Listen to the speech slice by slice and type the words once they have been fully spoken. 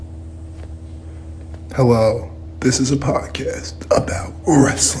Hello, this is a podcast about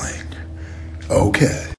wrestling. Okay.